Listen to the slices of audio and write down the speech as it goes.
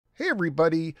Hey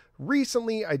everybody,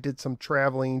 recently I did some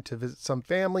traveling to visit some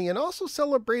family and also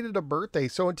celebrated a birthday.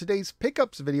 So in today's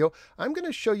pickups video, I'm going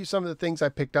to show you some of the things I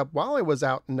picked up while I was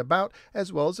out and about,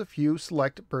 as well as a few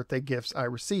select birthday gifts I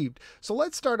received. So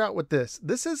let's start out with this.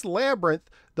 This is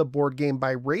Labyrinth, the board game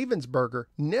by Ravensburger.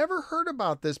 Never heard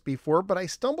about this before, but I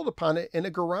stumbled upon it in a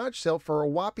garage sale for a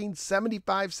whopping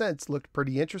 75 cents. Looked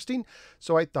pretty interesting,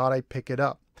 so I thought I'd pick it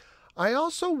up. I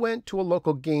also went to a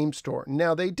local game store.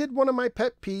 Now, they did one of my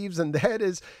pet peeves, and that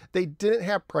is they didn't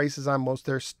have prices on most of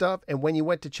their stuff. And when you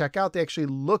went to check out, they actually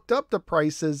looked up the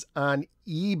prices on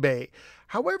eBay.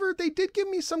 However, they did give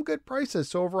me some good prices,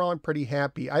 so overall I'm pretty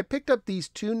happy. I picked up these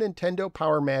two Nintendo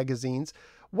Power magazines.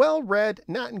 Well read,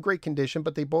 not in great condition,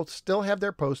 but they both still have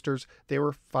their posters. They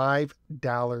were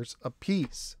 $5 a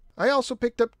piece. I also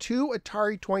picked up two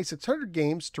Atari 2600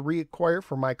 games to reacquire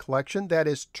for my collection. That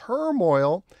is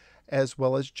Turmoil as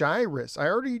well as Gyrus. I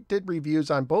already did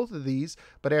reviews on both of these,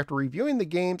 but after reviewing the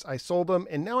games, I sold them,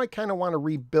 and now I kind of want to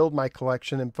rebuild my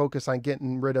collection and focus on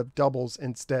getting rid of doubles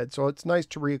instead, so it's nice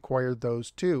to reacquire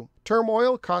those too.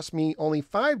 Turmoil cost me only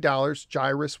 $5,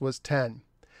 Gyrus was $10.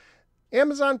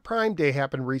 Amazon Prime Day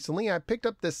happened recently. I picked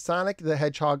up this Sonic the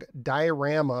Hedgehog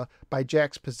diorama by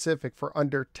Jakks Pacific for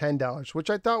under $10, which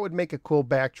I thought would make a cool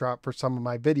backdrop for some of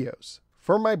my videos.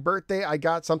 For my birthday, I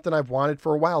got something I've wanted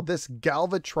for a while, this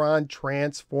Galvatron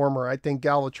Transformer. I think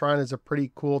Galvatron is a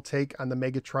pretty cool take on the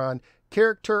Megatron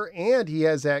character, and he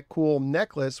has that cool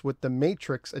necklace with the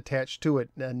Matrix attached to it.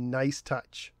 A nice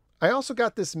touch. I also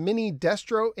got this mini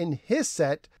Destro in his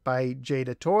set by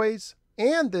Jada Toys,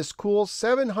 and this cool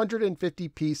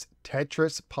 750-piece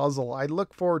Tetris puzzle. I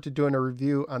look forward to doing a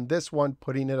review on this one,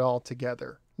 putting it all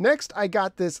together. Next, I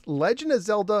got this Legend of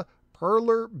Zelda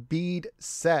Perler bead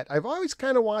set. I've always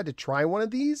kind of wanted to try one of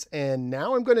these, and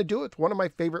now I'm going to do it with one of my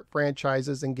favorite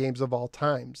franchises and games of all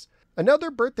times.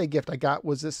 Another birthday gift I got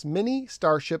was this mini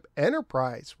Starship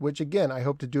Enterprise, which again, I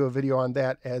hope to do a video on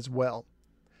that as well.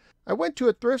 I went to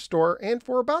a thrift store, and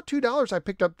for about $2 I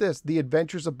picked up this, The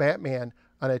Adventures of Batman,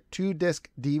 on a 2-disc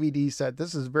DVD set.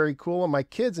 This is very cool, and my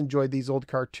kids enjoyed these old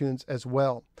cartoons as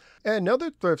well. At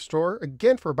another thrift store,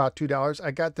 again for about $2,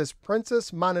 I got this Princess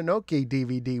Mononoke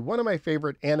DVD, one of my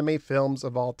favorite anime films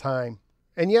of all time.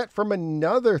 And yet from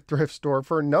another thrift store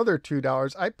for another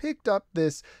 $2, I picked up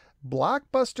this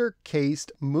Blockbuster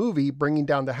cased movie, Bringing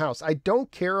Down the House. I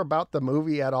don't care about the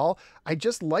movie at all. I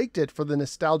just liked it for the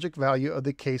nostalgic value of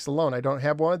the case alone. I don't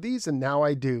have one of these, and now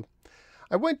I do.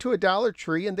 I went to a Dollar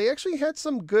Tree, and they actually had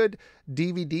some good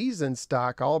DVDs in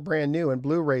stock, all brand new, and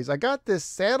Blu-rays. I got this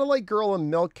Satellite Girl and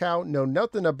Milk Cow, know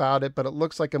nothing about it, but it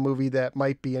looks like a movie that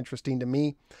might be interesting to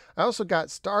me. I also got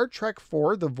Star Trek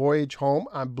IV, The Voyage Home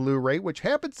on Blu-ray, which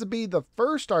happens to be the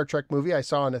first Star Trek movie I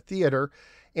saw in a theater,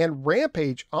 and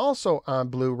Rampage also on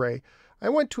Blu-ray. I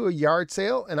went to a yard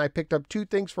sale, and I picked up two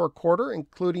things for $0.25,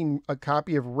 including a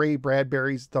copy of Ray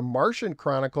Bradbury's The Martian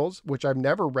Chronicles, which I've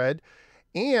never read,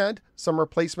 and some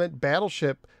replacement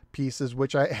Battleship pieces,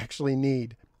 which I actually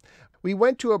need. We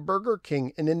went to a Burger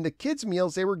King, and in the kids'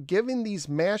 meals, they were giving these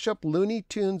mashup Looney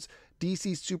Tunes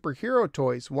DC superhero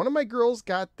toys. One of my girls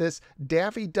got this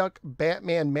Daffy Duck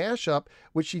Batman mashup,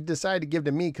 which she decided to give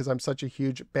to me because I'm such a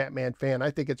huge Batman fan.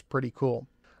 I think it's pretty cool.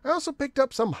 I also picked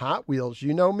up some Hot Wheels,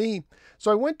 you know me.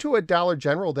 So I went to a Dollar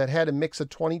General that had a mix of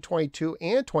 2022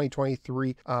 and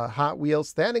 2023 Hot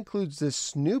Wheels. That includes this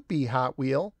Snoopy Hot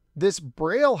Wheel, this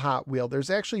Braille Hot Wheel. There's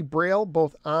actually Braille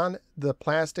both on the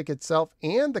plastic itself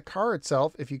and the car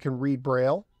itself, if you can read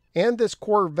Braille. And this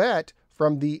Corvette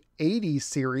from the 80s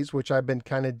series, which I've been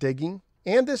kind of digging.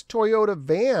 And this Toyota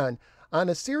van on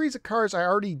a series of cars I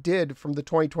already did from the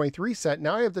 2023 set.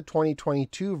 Now I have the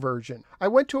 2022 version. I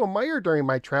went to a Meijer during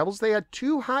my travels. They had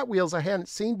two Hot Wheels I hadn't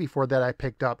seen before that I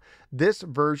picked up. This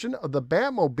version of the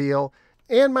Batmobile,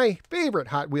 and my favorite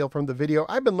Hot Wheel from the video.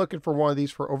 I've been looking for one of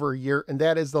these for over a year, and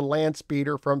that is the Land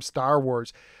Speeder from Star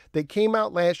Wars. They came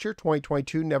out last year,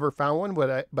 2022, never found one,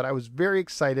 but I was very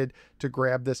excited to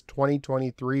grab this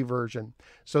 2023 version.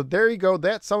 So there you go.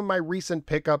 That's some of my recent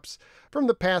pickups from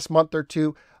the past month or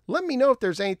two. Let me know if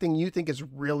there's anything you think is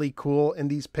really cool in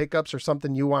these pickups or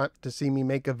something you want to see me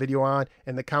make a video on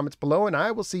in the comments below, and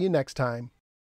I will see you next time.